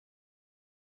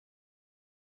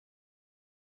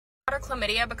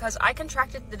chlamydia because I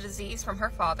contracted the disease from her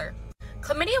father.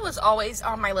 Chlamydia was always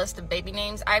on my list of baby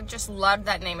names. I've just loved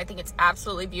that name. I think it's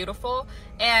absolutely beautiful.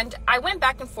 And I went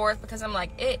back and forth because I'm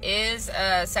like, it is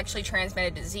a sexually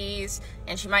transmitted disease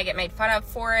and she might get made fun of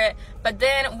for it. But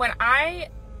then when I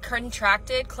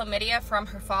contracted chlamydia from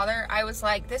her father, I was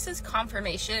like, this is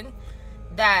confirmation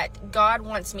that God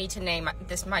wants me to name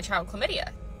my child Chlamydia.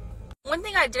 One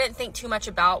thing I didn't think too much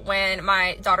about when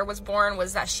my daughter was born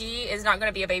was that she is not going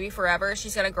to be a baby forever.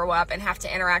 She's going to grow up and have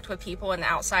to interact with people in the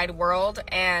outside world,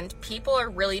 and people are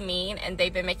really mean, and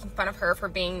they've been making fun of her for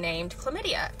being named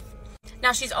Chlamydia.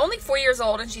 Now, she's only 4 years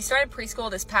old, and she started preschool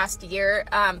this past year,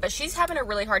 but she's having a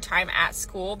really hard time at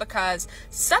school because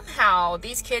somehow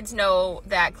these kids know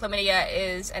that chlamydia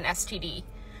is an STD.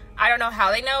 I don't know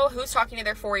how they know, who's talking to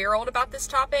their 4-year-old about this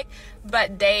topic,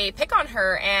 but they pick on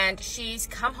her, and she's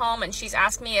come home and she's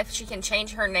asked me if she can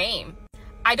change her name.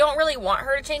 I don't really want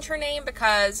her to change her name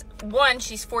because, one,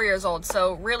 she's 4 years old,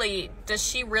 so really, does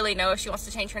she really know if she wants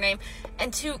to change her name?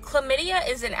 And two, Chlamydia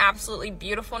is an absolutely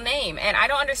beautiful name, and I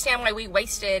don't understand why we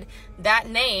wasted that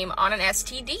name on an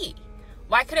STD.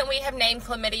 Why couldn't we have named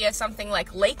Chlamydia something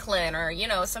like Lakeland or,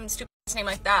 some stupid name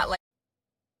like that?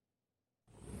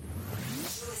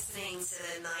 Listening to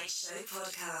the Night Show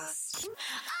podcast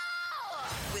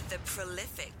with the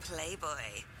prolific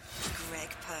playboy,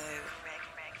 Greg Poe.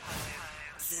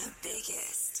 The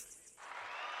biggest.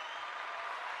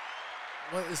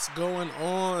 What is going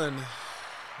on?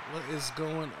 What is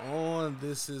going on?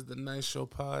 This is the Night Show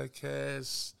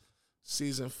podcast,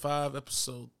 season 5,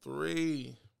 episode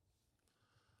 3.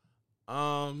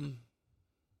 You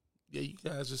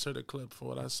guys just heard a clip for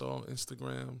what I saw on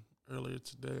Instagram earlier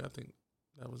today. I think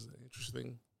that was an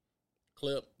interesting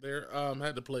clip there.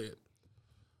 Had to play it.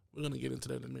 We're gonna get into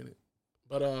that in a minute,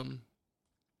 but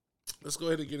let's go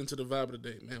ahead and get into the vibe of the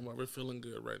day, man, while we're feeling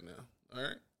good right now. All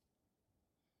right?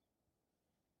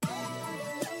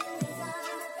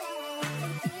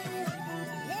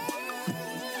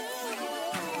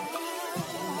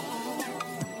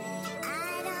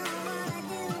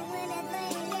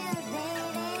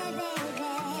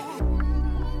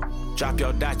 Drop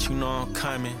your dot, you know I'm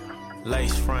coming.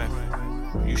 Lace front,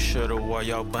 you should've wore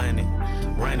your bunny.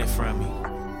 Running from me,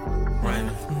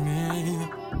 running from me,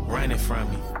 running from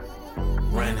me.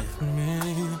 Running for me.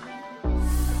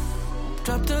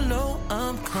 Drop the low,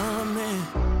 I'm coming.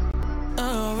 I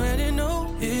already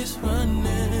know it's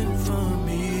running for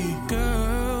me,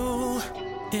 girl.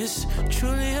 It's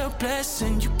truly a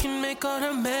blessing. You can make all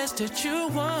the mess that you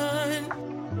want,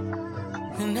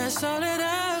 and that's all that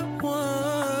I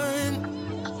want.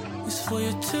 It's for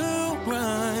you to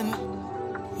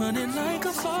running like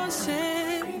a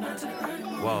faucet.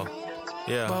 Whoa,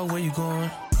 yeah. But where you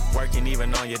going? Working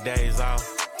even on your days off.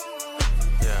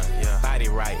 Yeah. Body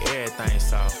right, everything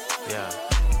soft. Yeah.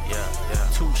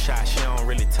 2 shots, she don't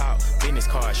really talk. Business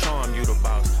card, show 'em you the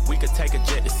boss. We could take a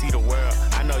jet to see the world.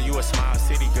 I know you a small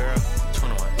city girl.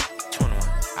 21.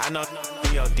 I know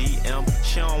your DM.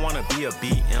 She don't wanna be a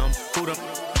BM. Who them?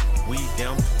 We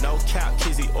them. No cap,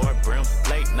 kizzy or brim.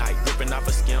 Late night, ripping off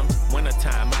of skims.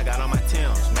 Wintertime, I got on my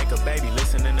Timbs. Make a baby,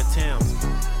 listening to Timbs.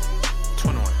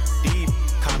 21. Deep.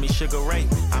 Call me Sugar Ray,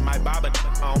 I might bob a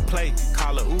on play.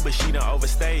 Call her Uber, she done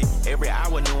overstayed. Every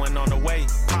hour, new one on the way.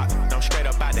 Pop, don't straight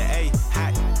up out the A.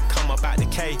 Hot, come up out the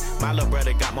K. My little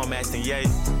brother got more mass than Ye.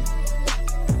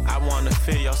 I wanna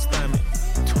feel your stomach.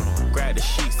 Grab the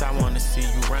sheets, I wanna see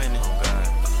you running. Oh God,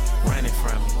 running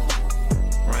from me.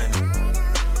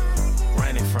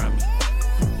 Running from me.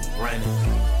 Running.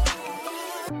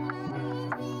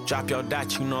 Drop your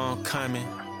dot, you know I'm coming.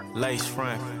 Lace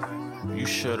front. You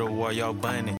should've wore your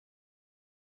bunny.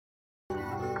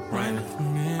 Running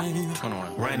from me.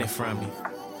 21. Running from me.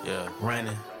 Yeah,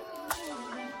 running.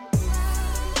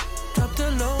 Drop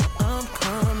the low, I'm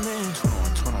coming.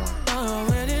 21. I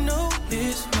already know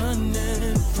it's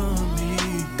running for me,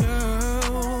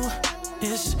 girl.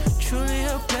 It's truly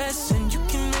a blessing. You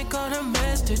can make all the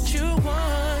mess that you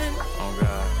want. Oh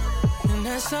God. And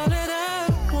that's all that I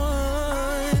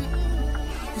want.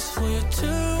 It's for you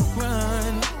to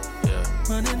run.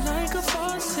 Running like a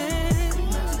faucet.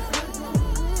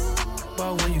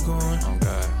 Boy, where you going? Oh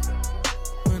God.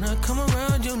 When I come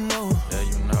around, you know. Yeah,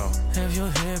 you know. Have your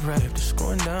head wrapped, it's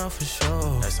going down for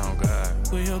sure. That's on God.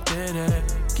 Where your bed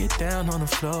at? Get down on the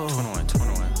floor. 21.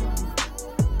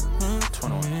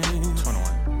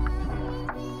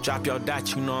 21. Drop your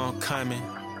dot, you know I'm coming.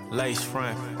 Lace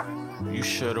front, you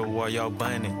should've wore your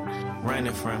bunny.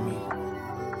 Running from me.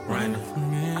 Running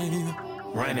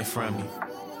from me.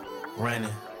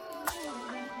 Running.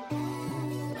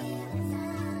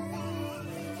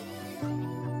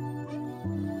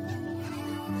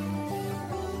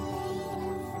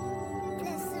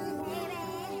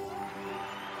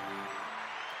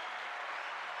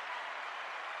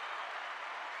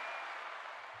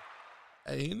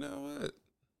 Hey, you know what?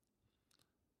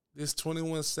 This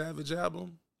 21 Savage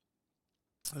album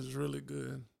is really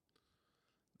good.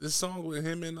 This song with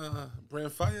him and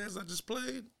Brent Faiyaz I just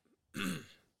played. Yeah,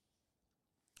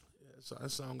 so that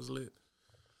song is lit.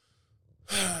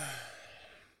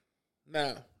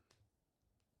 Now,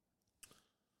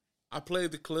 I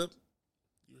played the clip.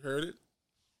 You heard it.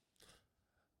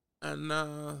 And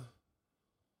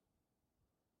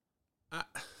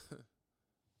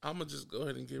I'm going to just go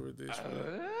ahead and give her this.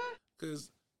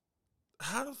 Because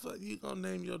how the fuck you going to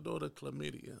name your daughter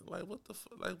Chlamydia? Like, what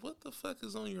the fuck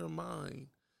is on your mind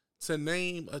to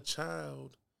name a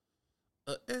child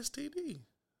a STD?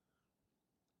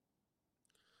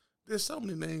 There's so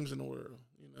many names in the world,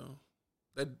 you know,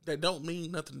 that don't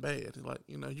mean nothing bad. Like,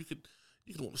 you know, you could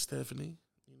want Stephanie,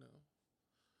 you know.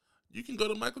 You can go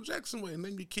to Michael Jackson way and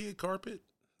name your kid Carpet,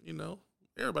 you know.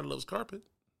 Everybody loves Carpet.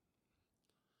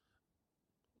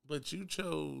 But you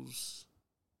chose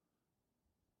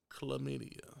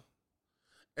Chlamydia.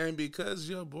 And because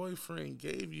your boyfriend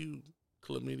gave you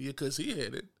Chlamydia, because he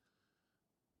had it,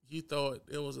 you thought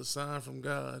it was a sign from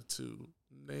God to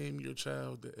name your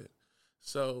child that.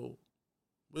 So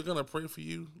we're going to pray for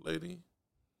you, lady,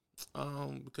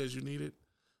 because you need it,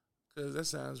 because that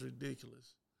sounds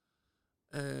ridiculous.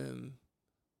 And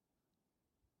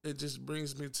it just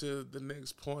brings me to the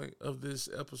next point of this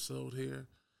episode here.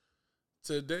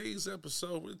 Today's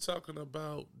episode, we're talking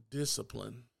about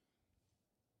discipline.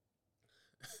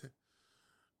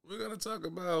 We're going to talk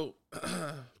about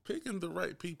picking the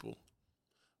right people,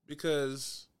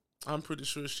 because I'm pretty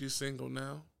sure she's single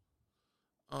now.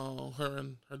 Her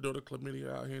and her daughter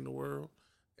Chlamydia out here in the world.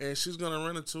 And she's going to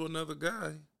run into another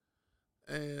guy.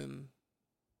 And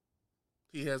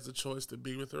he has the choice to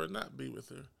be with her or not be with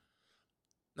her.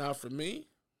 Now, for me,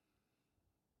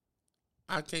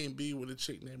 I can't be with a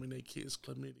chick naming their kids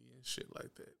Chlamydia and shit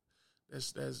like that.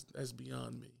 That's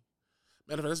beyond me.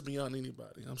 Matter of fact, that's beyond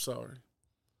anybody. I'm sorry.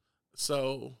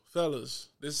 So, fellas,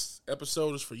 this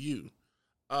episode is for you.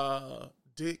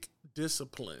 Dick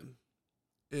discipline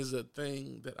is a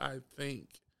thing that I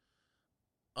think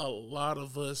a lot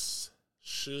of us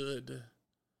should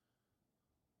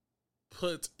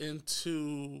put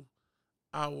into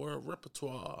our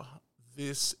repertoire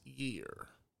this year.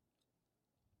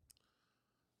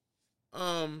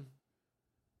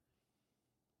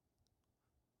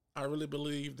 I really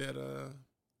believe that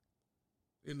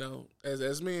you know,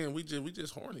 as men, we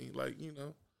just horny. Like, you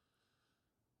know,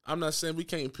 I'm not saying we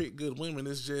can't pick good women.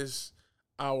 It's just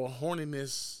our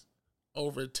horniness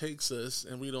overtakes us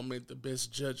and we don't make the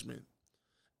best judgment.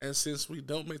 And since we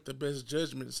don't make the best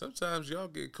judgment, sometimes y'all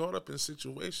get caught up in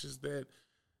situations that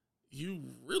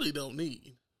you really don't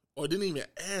need or didn't even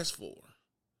ask for.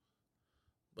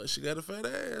 But she got a fat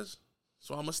ass,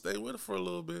 so I'm going to stay with her for a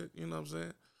little bit, you know what I'm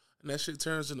saying? And that shit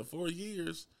turns into 4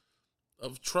 years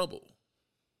of trouble,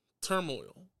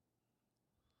 turmoil,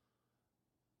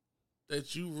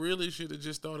 that you really should have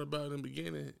just thought about in the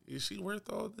beginning. Is she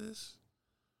worth all this?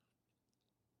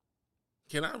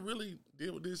 Can I really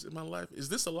deal with this in my life? Is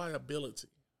this a liability?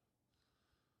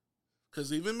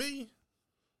 Because even me,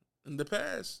 in the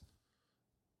past,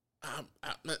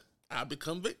 I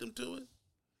become victim to it.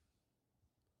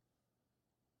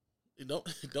 It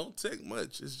don't take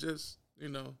much. It's just, you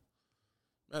know,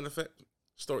 matter of fact,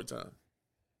 story time.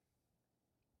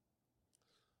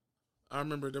 I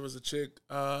remember there was a chick,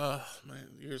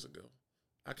 years ago.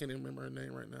 I can't even remember her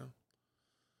name right now.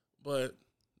 But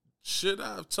should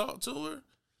I have talked to her?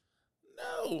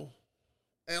 No.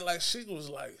 And like she was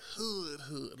like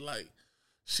hood. Like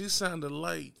she sounded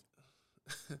like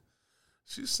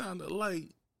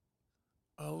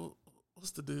oh,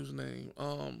 what's the dude's name?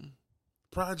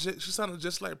 Project. She sounded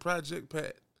just like Project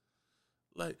Pat.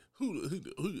 Like who?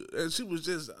 And she was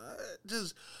just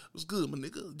was good, my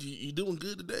nigga. You doing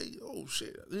good today? Oh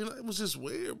shit, you know it was just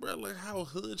weird, bro. Like how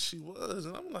hood she was,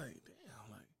 and I'm like,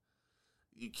 damn, like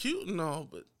you cute and all,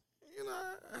 but you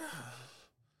know,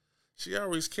 she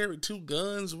always carried 2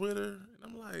 guns with her, and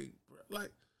I'm like, bro,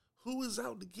 like who is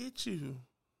out to get you?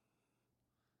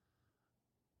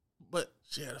 But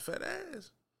she had a fat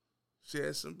ass. She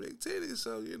had some big titties,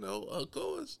 so you know, of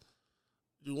course.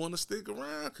 You want to stick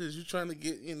around because you're trying to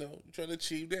get, you know, you're trying to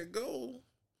achieve that goal.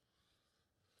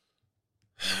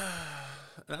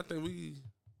 And I think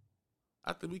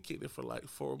we kicked it for like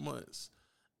 4 months.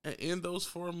 And in those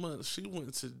 4 months, she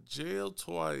went to jail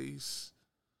twice.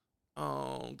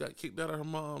 Got kicked out of her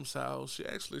mom's house. She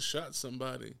actually shot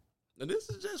somebody. And this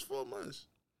is just 4 months.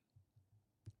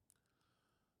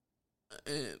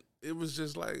 And it was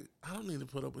just like, I don't need to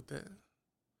put up with that.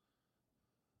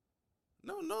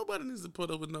 No, nobody needs to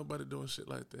put up with nobody doing shit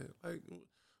like that. Like,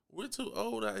 We're too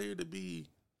old out here to be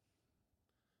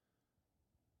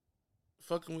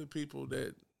fucking with people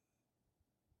that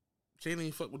can't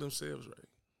even fuck with themselves right.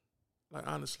 Like,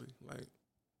 honestly, like,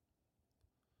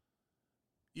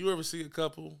 you ever see a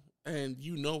couple and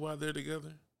you know why they're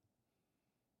together?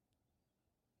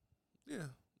 Yeah,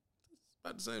 it's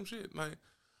about the same shit. Like,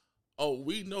 oh,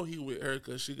 we know he with her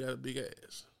because she got a big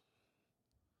ass.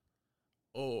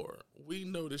 Or we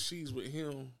know that she's with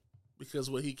him because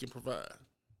what he can provide.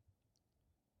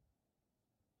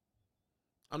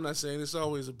 I'm not saying it's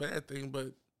always a bad thing,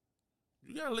 but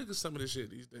you gotta look at some of this shit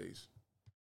these days.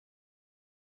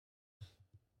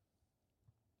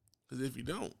 Because if you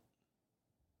don't,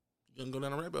 you're gonna go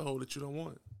down a rabbit hole that you don't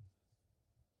want.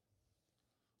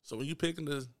 So when you picking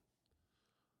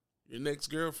your next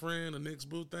girlfriend or next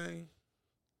boo thing,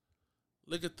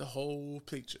 look at the whole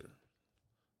picture.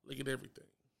 Look at everything.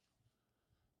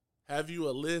 Have you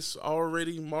a list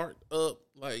already marked up?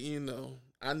 Like, you know,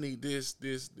 I need this.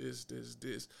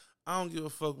 I don't give a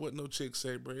fuck what no chick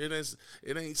say, bro.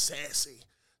 It ain't sassy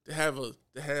to have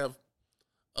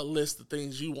a list of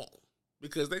things you want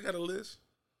because they got a list.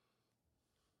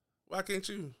 Why can't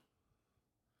you?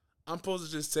 I'm supposed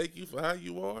to just take you for how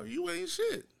you are. You ain't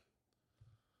shit.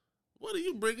 What are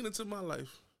you bringing into my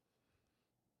life?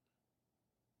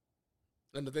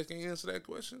 And if they can't answer that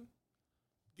question,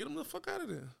 get them the fuck out of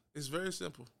there. It's very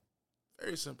simple.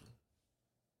 Very simple.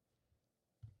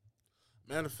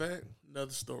 Matter of fact,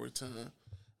 another story time.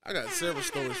 I got several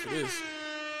stories for this.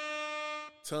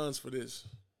 Tons for this.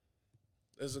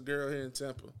 There's a girl here in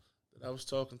Tampa that I was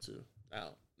talking to.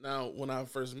 Now, when I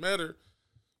first met her,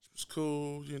 she was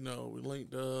cool, you know, we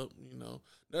linked up, you know.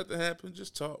 Nothing happened,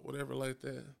 just talk, whatever like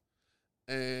that.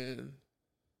 And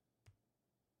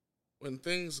when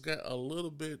things got a little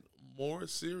bit more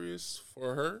serious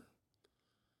for her,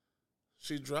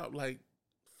 she dropped like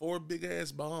 4 big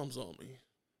ass bombs on me.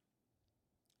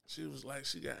 She was like,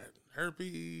 she got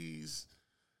herpes.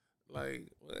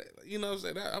 Like, you know what I'm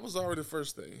saying? That was already the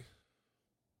first thing.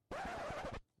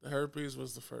 The herpes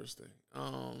was the first thing.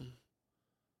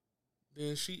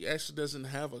 Then she actually doesn't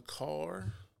have a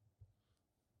car.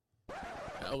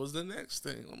 That was the next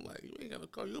thing. I'm like, you ain't got a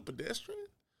car, you a pedestrian?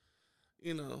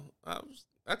 You know,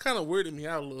 that kind of weirded me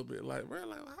out a little bit. Like, bro,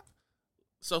 like,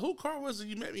 so who car was it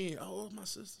you met me in? Oh, it was my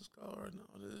sister's car and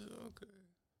all this. Okay.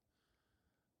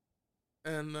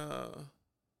 And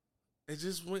it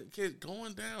just kept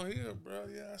going down here, bro.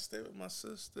 Yeah, I stayed with my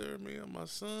sister, me and my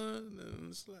son, and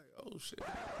it's like, oh shit.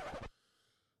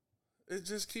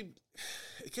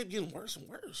 It kept getting worse and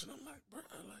worse, and I'm like, bro,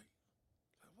 like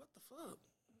what the fuck?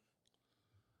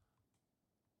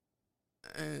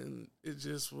 And it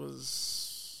just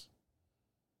was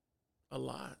a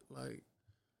lot, like,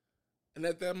 and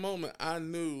at that moment, I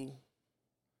knew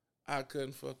I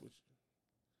couldn't fuck with you.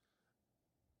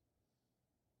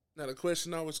 Now, the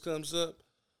question always comes up,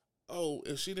 oh,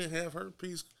 if she didn't have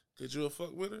herpes, could you have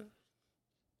fucked with her?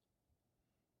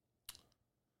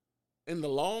 In the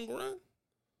long run?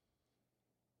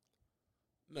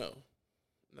 No.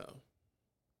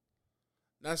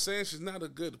 Not saying she's not a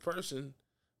good person.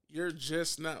 You're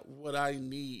just not what I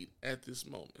need at this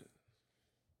moment.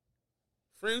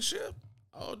 Friendship?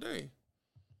 All day.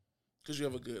 Because you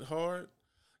have a good heart.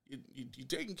 You're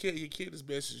taking care of your kid as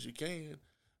best as you can.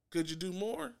 Could you do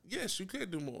more? Yes, you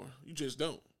could do more. You just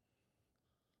don't.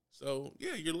 So,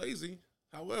 yeah, you're lazy.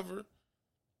 However,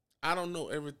 I don't know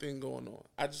everything going on.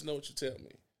 I just know what you tell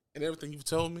me. And everything you've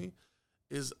told me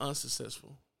is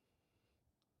unsuccessful.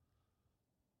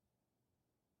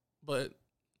 But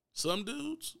some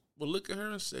dudes will look at her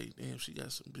and say, damn, she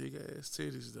got some big ass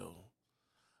titties though.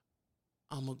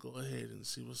 I'm going to go ahead and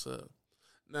see what's up.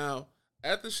 Now,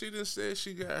 after she done said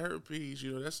she got herpes,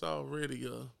 you know, that's already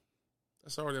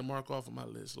a mark off of my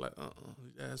list. Like,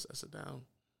 that's a down.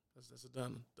 That's a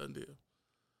done deal.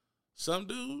 Some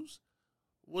dudes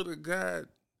would have got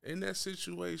in that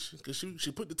situation because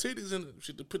she put the titties in.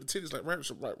 She put the titties like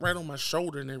right on my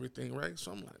shoulder and everything, right?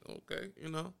 So I'm like, okay, you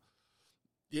know,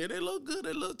 yeah, they look good,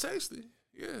 they look tasty,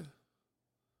 yeah.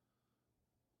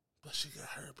 But she got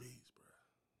herpes, bro,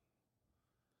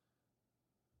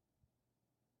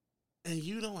 and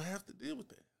you don't have to deal with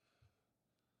that.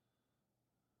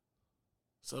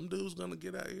 Some dude's gonna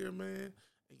get out here, man,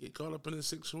 and get caught up in a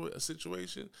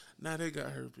situation. Now they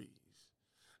got herpes.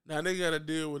 Now they got to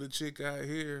deal with a chick out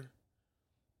here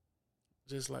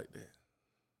just like that.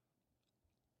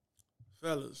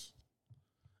 Fellas,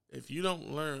 if you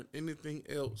don't learn anything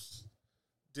else,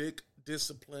 dick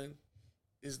discipline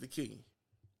is the key.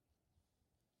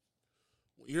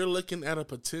 When you're looking at a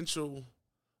potential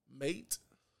mate,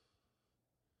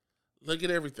 look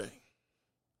at everything.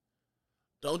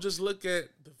 Don't just look at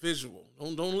the visual.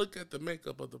 Don't look at the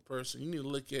makeup of the person. You need to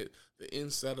look at the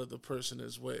inside of the person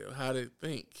as well, how they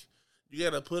think. You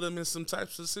got to put them in some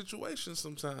types of situations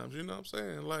sometimes, you know what I'm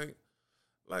saying? Like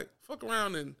fuck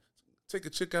around and take a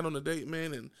chick out on a date,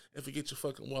 man, and forget your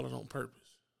fucking wallet on purpose.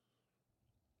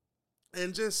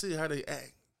 And just see how they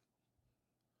act.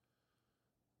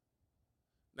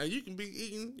 Now, you can be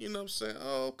eating, you know what I'm saying?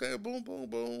 Oh, okay, boom, boom,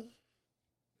 boom.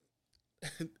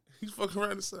 And you fuck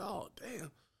around and say, oh,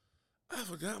 damn, I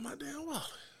forgot my damn wallet.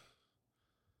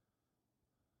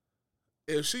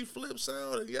 If she flips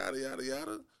out and yada, yada,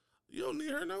 yada, you don't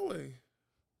need her no way.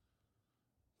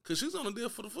 Because she's on a deal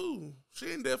for the food. She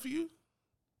ain't there for you.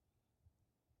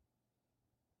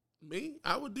 Me,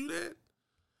 I would do that.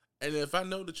 And if I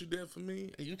know that you're there for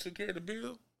me and you took care of the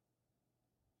bill,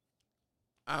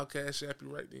 I'll cash app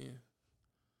you right then.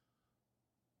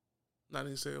 Not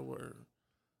even say a word.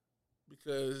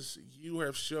 Because you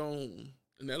have shown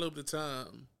in that little bit of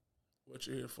time what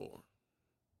you're here for.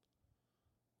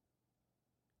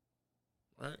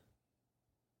 Right?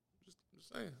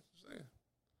 Just saying.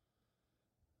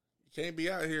 You can't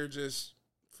be out here just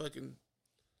fucking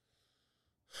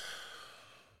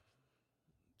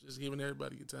just giving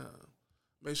everybody your time.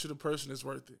 Make sure the person is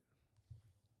worth it.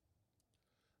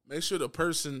 Make sure the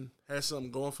person has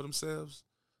something going for themselves,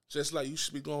 just like you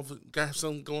should be got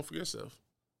something going for yourself.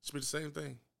 It should be the same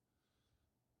thing.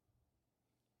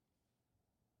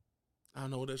 I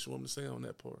don't know what else you want me to say on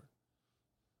that part.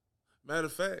 Matter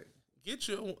of fact, you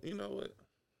know what?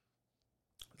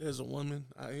 There's a woman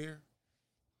out here.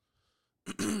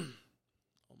 Oh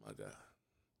my God.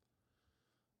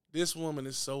 This woman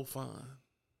is so fine.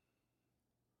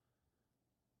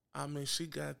 I mean, she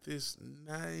got this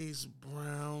nice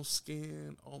brown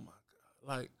skin. Oh, my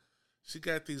God. Like, she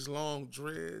got these long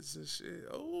dreads and shit.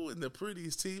 Oh, and the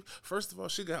prettiest teeth. First of all,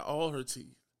 she got all her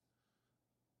teeth.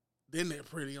 Then they're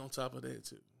pretty on top of that,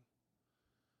 too.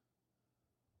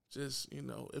 Just, you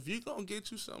know, if you going to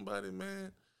get you somebody,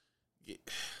 man,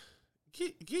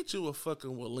 get you a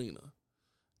fucking Walina.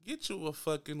 Get you a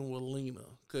fucking Walina.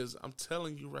 Because I'm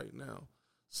telling you right now,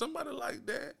 somebody like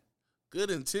that, good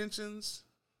intentions.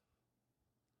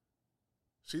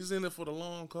 She's in it for the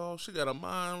long call. She got her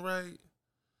mind right.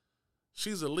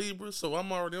 She's a Libra, so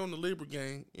I'm already on the Libra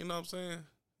gang. You know what I'm saying?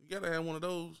 You got to have one of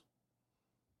those.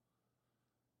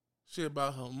 She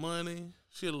about her money.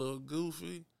 She a little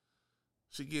goofy.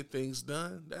 She get things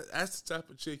done. That's the type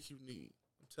of chick you need.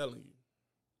 I'm telling you.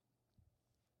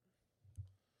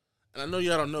 And I know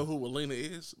y'all don't know who Walina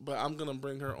is, but I'm going to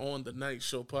bring her on the Night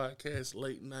Show podcast,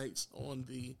 late nights on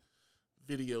the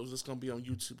videos. It's going to be on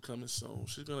YouTube coming soon.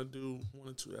 She's going to do 1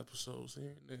 or 2 episodes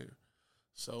here and there.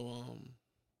 So,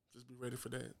 just be ready for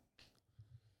that.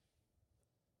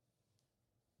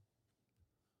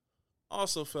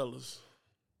 Also, fellas,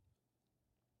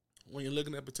 when you're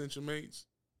looking at potential mates,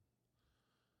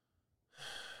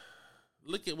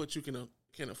 look at what you can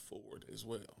afford as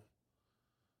well.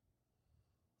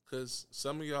 Because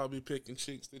some of y'all be picking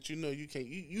chicks that you know you can't,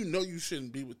 you know you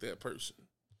shouldn't be with that person.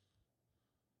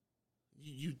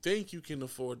 You think you can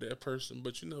afford that person,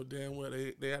 but you know damn well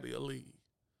they out of your league.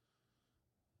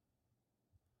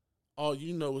 All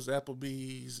you know is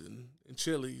Applebee's and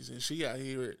Chili's, and she out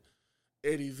here at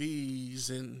Eddie V's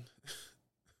and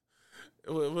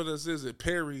what else is it,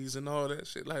 Perry's and all that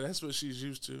shit. Like, that's what she's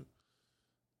used to.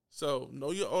 So,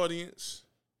 know your audience.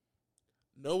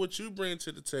 Know what you bring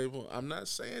to the table. I'm not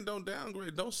saying don't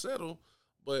downgrade, don't settle,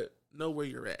 but know where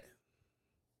you're at.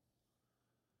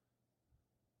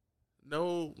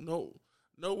 Know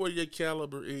where your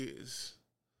caliber is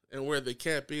and where the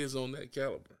cap is on that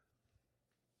caliber.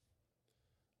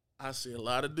 I see a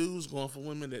lot of dudes going for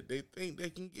women that they think they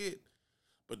can get,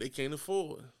 but they can't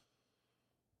afford.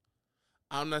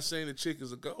 I'm not saying the chick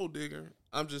is a gold digger.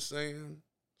 I'm just saying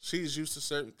she's used to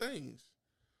certain things.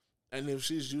 And if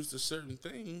she's used to certain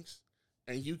things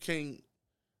and you can't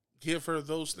give her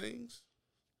those things,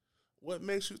 what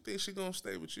makes you think she's going to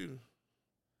stay with you?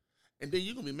 And then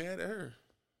you're going to be mad at her.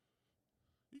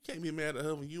 You can't be mad at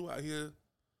her when you out here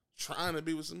trying to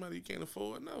be with somebody you can't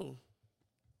afford. No.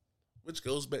 Which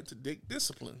goes back to dick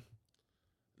discipline.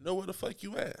 Know where the fuck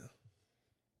you at.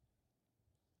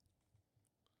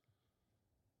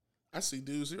 I see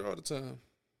dudes here all the time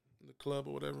in the club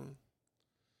or whatever.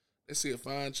 They see a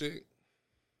fine chick.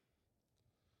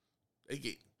 They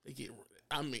get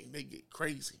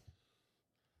crazy.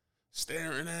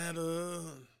 Staring at her.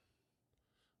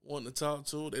 Wanting to talk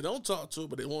to her. They don't talk to her,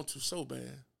 but they want to so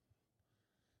bad.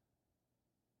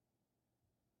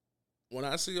 When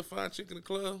I see a fine chick in the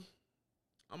club,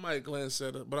 I might glance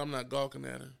at her, but I'm not gawking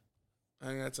at her.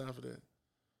 I ain't got time for that.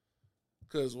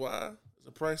 Because why? There's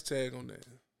a price tag on that.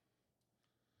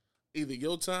 Either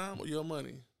your time or your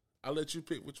money. I'll let you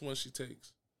pick which one she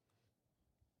takes.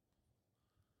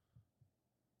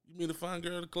 You mean a fine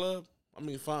girl at the club? I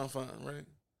mean fine, right?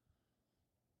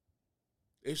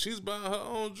 If she's buying her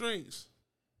own drinks,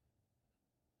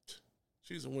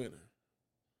 she's a winner.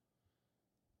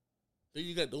 Then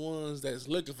you got the ones that's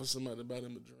looking for somebody to buy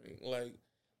them a drink. Like,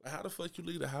 how the fuck you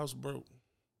leave the house broke?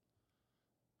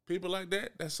 People like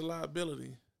that, that's a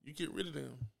liability. You get rid of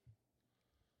them.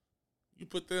 You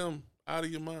put them out of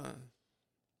your mind.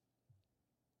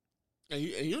 And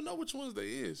you know which ones they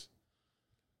is.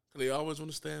 Because they always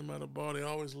want to stand by the bar. They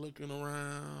always looking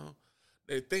around.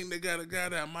 They think they got a guy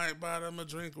that might buy them a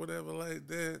drink, whatever like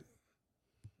that.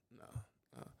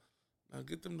 No. Now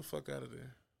get them the fuck out of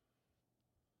there.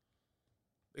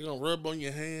 They gonna rub on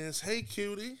your hands. Hey,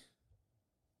 cutie.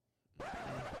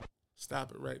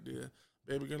 Stop it right there.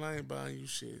 Baby girl, I ain't buying you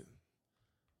shit.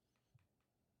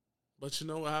 But you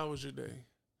know what? How was your day?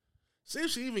 See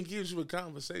if she even gives you a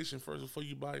conversation first before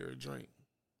you buy her a drink.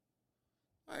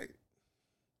 Like,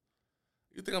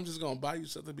 you think I'm just going to buy you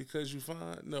something because you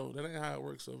fine? No, that ain't how it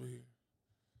works over here.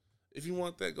 If you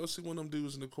want that, go see one of them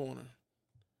dudes in the corner.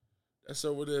 That's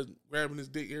over there grabbing his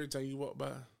dick every time you walk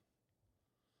by.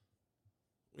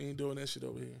 We ain't doing that shit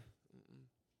over here.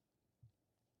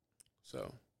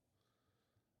 So,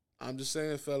 I'm just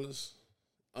saying, fellas,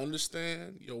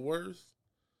 understand your worth,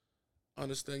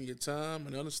 understand your time,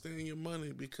 and understand your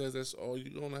money because that's all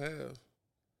you're going to have.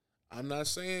 I'm not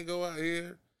saying go out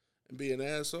here and be an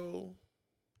asshole.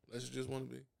 Unless you just want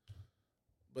to be.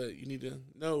 But you need to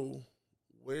know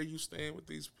where you stand with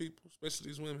these people, especially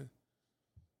these women.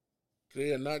 Because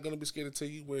they are not going to be scared to tell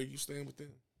you where you stand with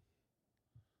them.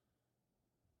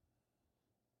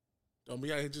 Don't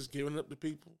be out here just giving up to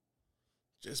people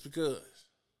just because.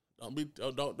 Don't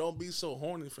be so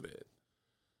horny for that.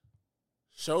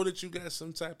 Show that you got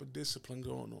some type of discipline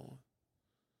going on.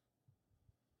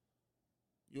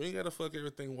 You ain't got to fuck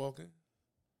everything walking.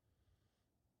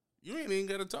 You ain't even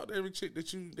got to talk to every chick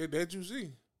that you see.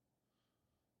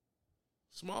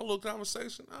 Small little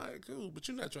conversation, all right, cool, but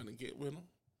you're not trying to get with them.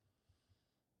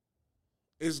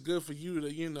 It's good for you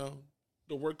to,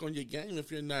 to work on your game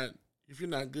if you're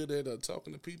not good at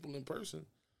talking to people in person.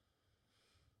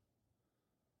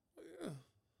 But yeah.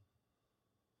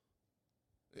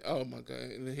 Oh my God!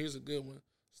 And then here's a good one.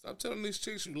 Stop telling these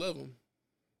chicks you love them.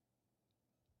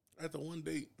 After one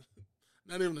date,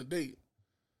 not even a date.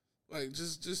 Like,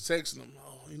 just texting them,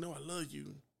 oh, I love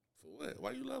you. For what?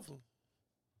 Why you love them?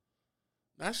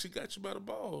 Now she got you by the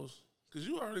balls because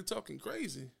you already talking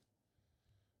crazy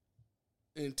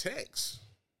in text.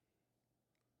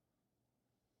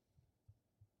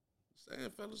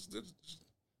 Saying, fellas, just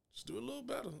do a little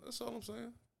better. That's all I'm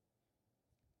saying.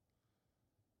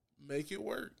 Make it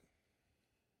work.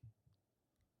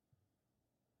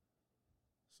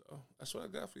 So, that's what I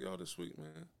got for y'all this week,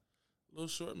 man. Little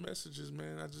short messages,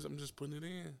 man. I'm just putting it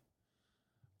in.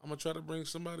 I'm gonna try to bring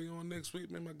somebody on next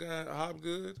week, man. My guy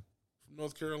Hobgood from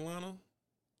North Carolina.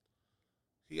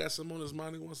 He got something on his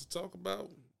mind he wants to talk about.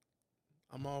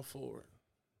 I'm all for it.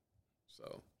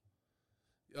 So,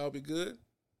 y'all be good.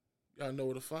 Y'all know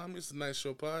where to find me. It's the Night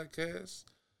Show Podcast.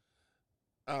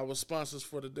 Our sponsors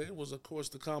for today was, of course,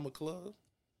 the Comma Club.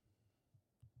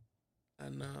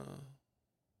 And I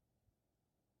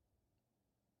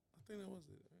think that was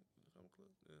it.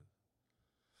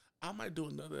 I might do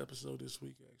another episode this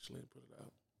week, actually, and put it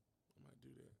out. I might do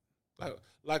that.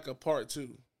 Like a part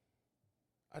 2.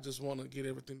 I just want to get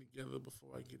everything together before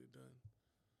I get it done.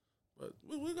 But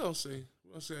we're going to see.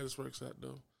 We're going to see how this works out,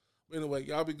 though. But anyway,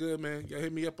 y'all be good, man. Y'all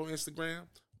hit me up on Instagram.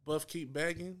 Buff Keep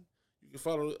Bagging. You can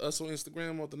follow us on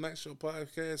Instagram on the Night Show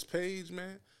Podcast page,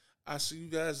 man. I'll see you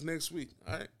guys next week,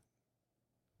 all right?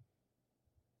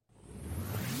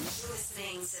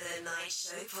 Listening to the Night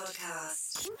Show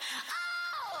Podcast.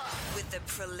 With the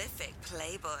prolific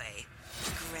playboy,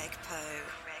 Greg Poe.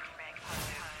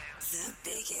 The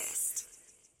biggest.